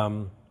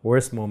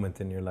 Worst moment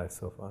in your life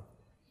so far?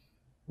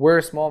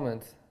 Worst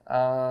moment,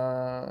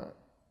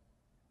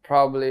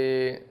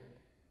 probably,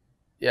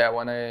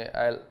 when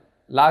I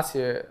last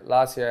year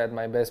I had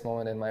my best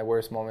moment and my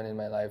worst moment in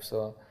my life.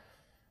 So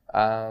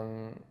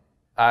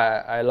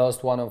I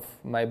lost one of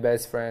my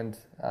best friend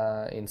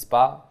in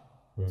Spa.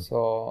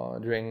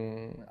 So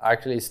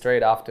actually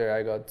straight after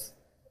I got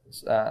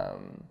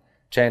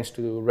changed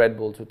to Red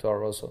Bull to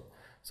Toro Rosso.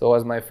 So it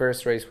was my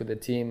first race with the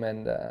team,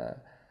 and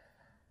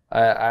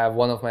I have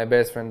one of my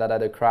best friends that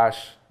had a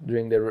crash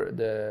during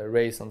the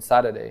race on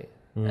Saturday,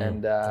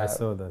 and I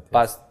saw that,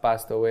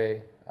 passed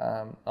away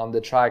on the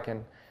track.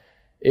 And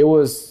it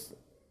was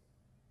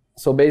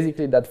so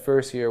basically that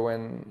first year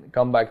when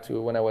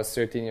I was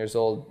 13 years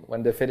old,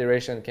 when the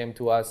federation came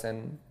to us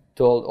and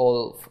told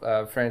all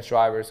French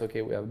drivers,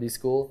 okay, we have this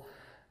school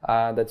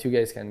that you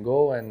guys can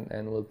go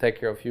and we'll take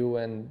care of you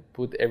and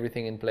put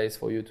everything in place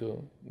for you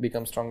to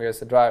become stronger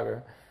as a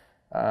driver.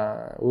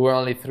 We were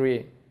only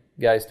 3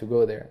 guys to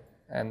go there,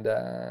 and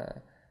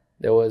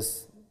there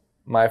was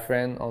my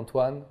friend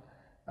Antoine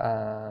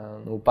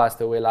who passed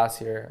away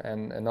last year,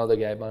 and another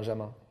guy,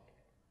 Benjamin,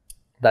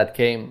 that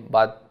came.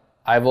 But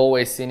I've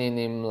always seen in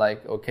him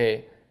like,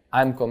 okay,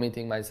 I'm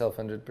committing myself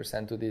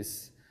 100% to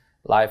this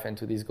life and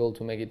to this goal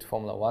to make it to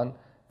Formula 1,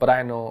 but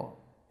I know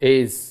he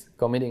is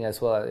committing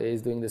as well. He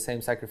is doing the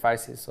same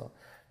sacrifices. So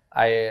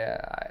I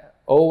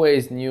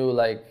always knew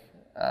like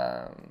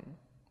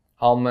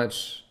how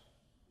much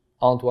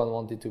Antoine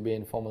wanted to be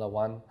in Formula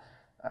 1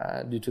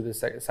 due to the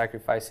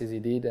sacrifices he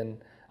did.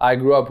 And I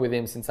grew up with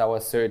him since I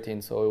was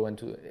 13, so we went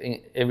to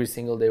every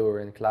single day. We were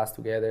in class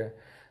together.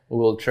 We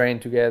will train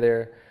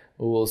together.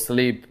 We will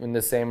sleep in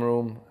the same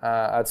room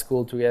at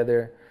school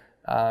together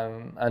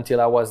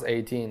until I was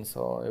 18.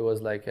 So it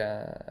was like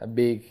a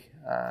big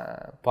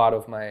part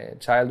of my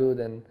childhood,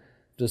 and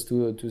just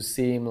to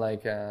see him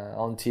like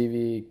on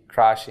TV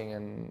crashing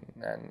and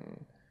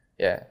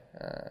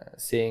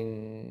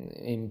seeing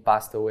him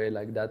passed away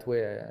like that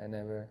way, I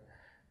never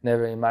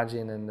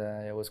imagined, and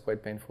it was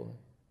quite painful.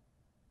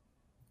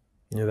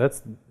 Yeah,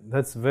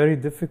 that's very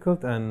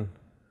difficult, and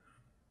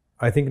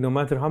I think no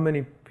matter how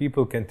many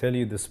people can tell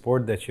you the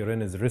sport that you're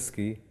in is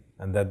risky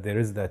and that there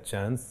is that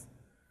chance,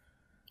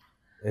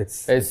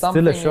 it's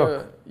still a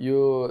shock.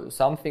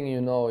 Something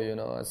you know,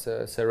 as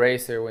a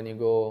racer, when you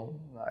go,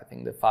 I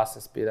think the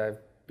fastest speed I've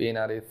been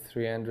at is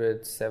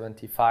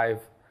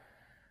 375.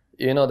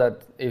 You know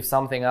that if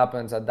something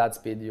happens at that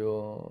speed,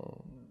 you're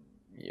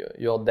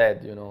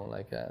dead.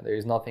 Like there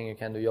is nothing you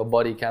can do. Your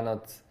body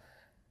cannot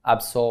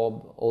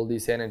absorb all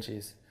these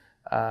energies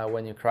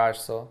when you crash.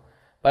 So,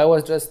 but it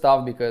was just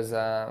tough because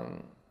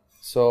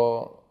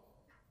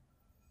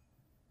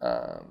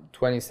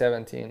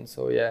 2017.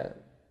 So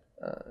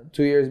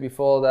 2 years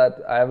before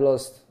that, I have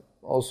lost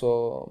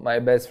also my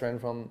best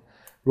friend from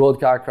road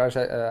car crash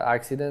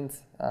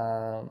accident,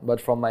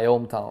 but from my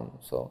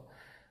hometown. So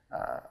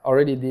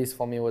already this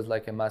for me was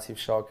like a massive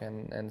shock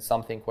and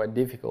something quite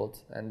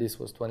difficult. And this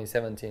was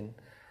 2017.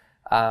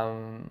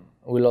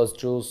 We lost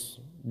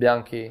Jules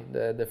Bianchi,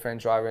 the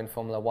French driver in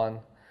Formula 1,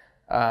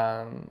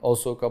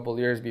 also a couple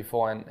years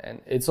before.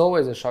 And it's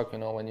always a shock,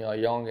 when you are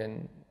young.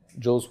 And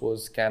Jules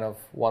was kind of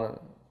one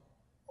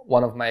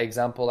of my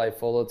example I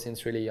followed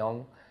since really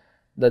young,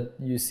 that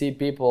you see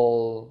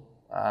people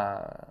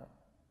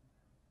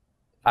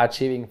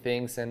achieving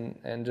things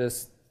and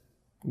just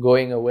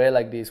going away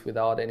like this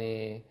without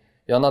any,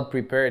 you're not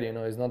prepared,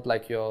 it's not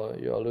like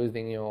you're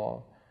losing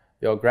your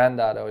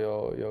granddad or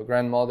your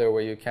grandmother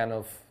where you kind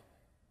of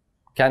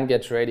can't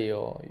get ready,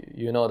 or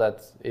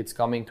that it's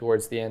coming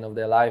towards the end of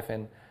their life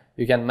and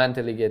you can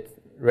mentally get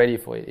ready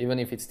for it. Even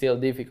if it's still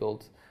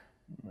difficult,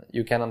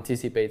 you can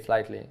anticipate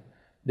slightly.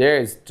 There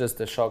is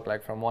just a shock,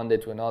 like from one day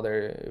to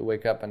another, you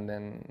wake up and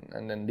then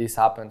this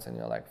happens and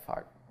you're like,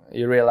 fuck.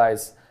 You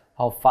realize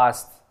how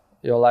fast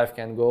your life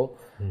can go.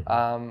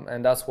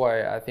 And that's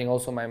why I think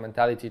also my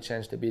mentality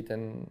changed a bit,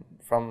 and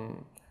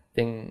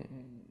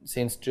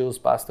since Jules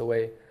passed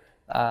away,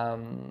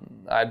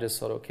 I just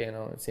thought, okay,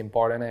 it's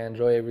important. I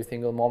enjoy every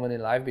single moment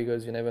in life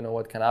because you never know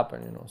what can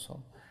happen,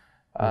 So,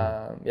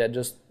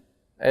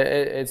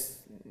 it's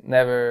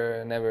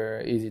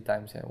never easy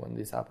times when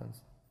this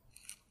happens.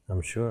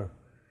 I'm sure.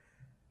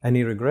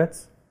 Any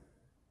regrets?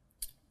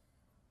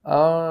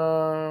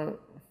 I've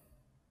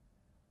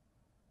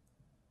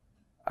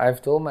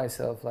told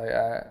myself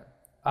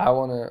I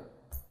want to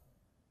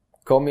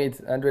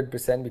commit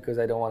 100% because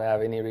I don't want to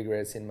have any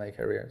regrets in my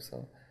career.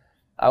 So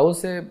I would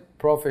say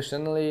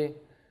professionally,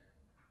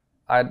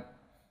 I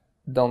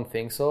don't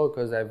think so,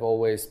 because I've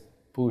always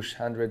pushed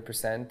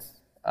 100%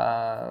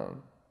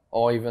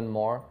 or even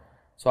more.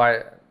 So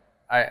I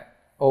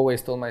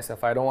always told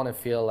myself I don't want to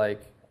feel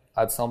like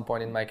at some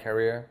point in my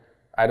career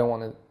I don't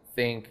want to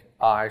think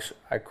I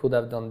could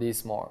have done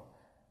this more,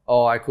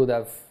 or I could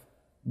have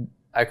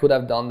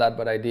done that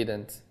but I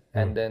didn't,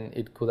 and then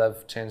it could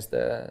have changed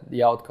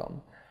the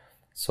outcome.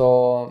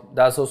 So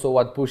that's also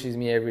what pushes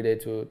me every day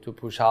to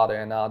push harder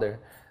and harder,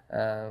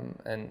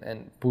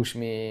 and push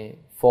me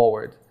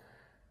forward.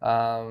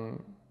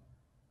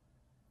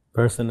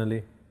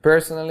 Personally,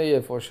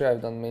 for sure,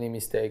 I've done many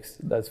mistakes.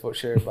 That's for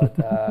sure. But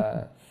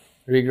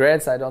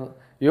regrets, I don't.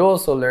 You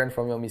also learn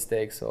from your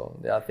mistakes, so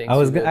there are things. I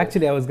was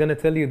going to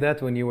tell you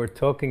that when you were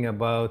talking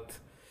about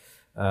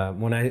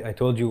when I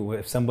told you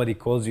if somebody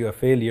calls you a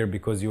failure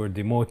because you were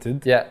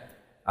demoted. Yeah.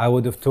 I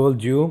would have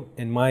told you,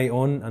 in my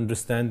own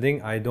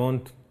understanding, I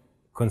don't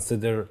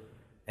consider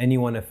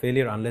anyone a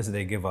failure unless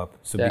they give up.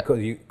 So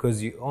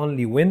because you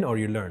only win or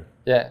you learn.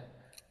 Yeah,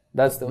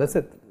 that's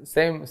it.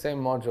 Same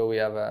mojo we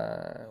have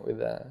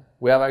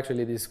we have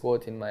actually this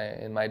quote in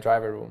my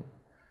driver room.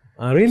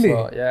 Oh, really?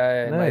 So,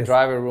 in nice. my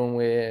driver room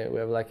we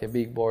have like a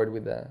big board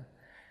with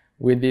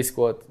this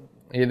quote: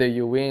 either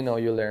you win or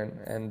you learn.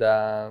 And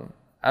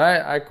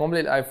I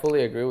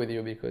fully agree with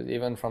you, because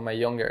even from a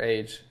younger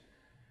age,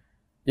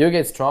 you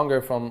get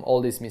stronger from all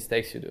these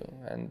mistakes you do.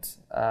 And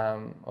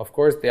of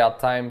course, there are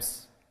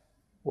times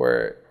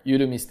where you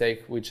do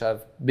mistakes which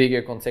have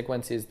bigger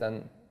consequences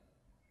than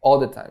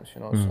other times,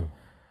 So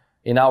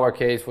in our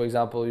case, for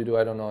example, you do,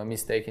 a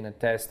mistake in a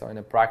test or in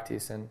a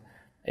practice, and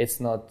it's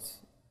not,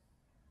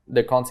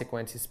 the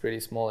consequence is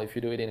pretty small. If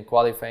you do it in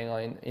qualifying or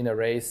in a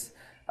race,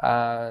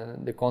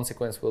 the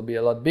consequence will be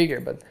a lot bigger.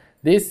 But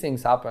these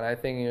things happen. I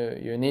think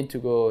you need to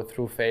go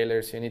through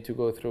failures, you need to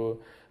go through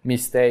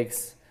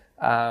mistakes,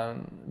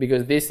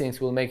 because these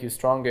things will make you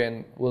stronger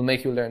and will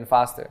make you learn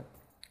faster.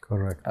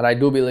 Correct. And I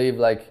do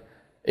believe,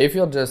 if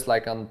you're just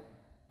on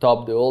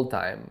top the whole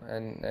time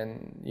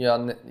and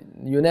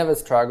you never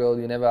struggle,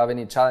 you never have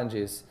any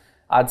challenges,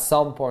 at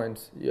some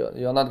point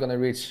you're not going to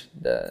reach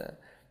the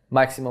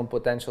maximum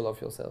potential of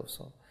yourself.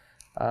 So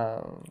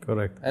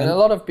correct. And a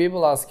lot of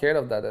people are scared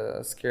of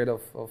that, scared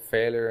of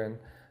failure, and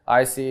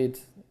I see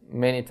it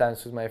many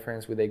times with my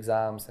friends with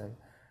exams,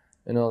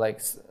 and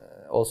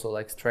also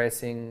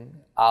stressing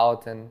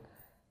out. And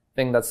I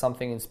think that's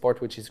something in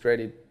sport which is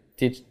great.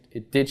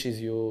 It teaches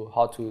you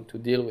how to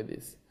deal with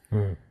this,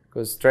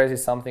 because stress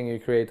is something you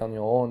create on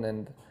your own,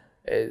 and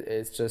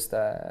it's just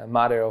a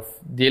matter of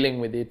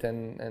dealing with it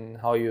and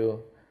how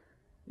your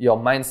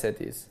mindset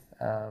is.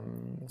 I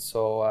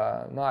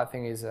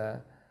think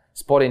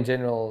sport in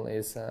general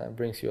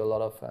brings you a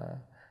lot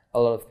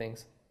of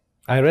things.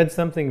 I read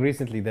something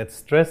recently that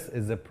stress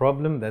is a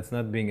problem that's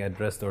not being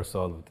addressed or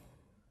solved.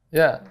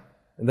 Yeah.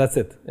 That's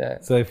it. Yeah.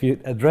 So if you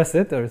address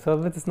it or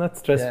solve it, it's not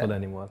stressful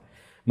anymore.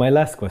 My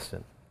last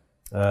question.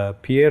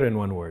 Pierre, in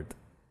one word.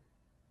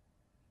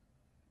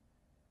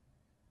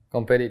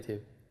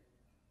 Competitive.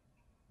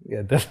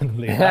 Yeah,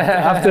 definitely.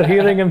 After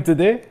hearing him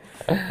today,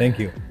 thank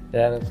you.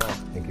 Yeah, no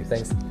problem. Thank you.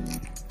 Thanks.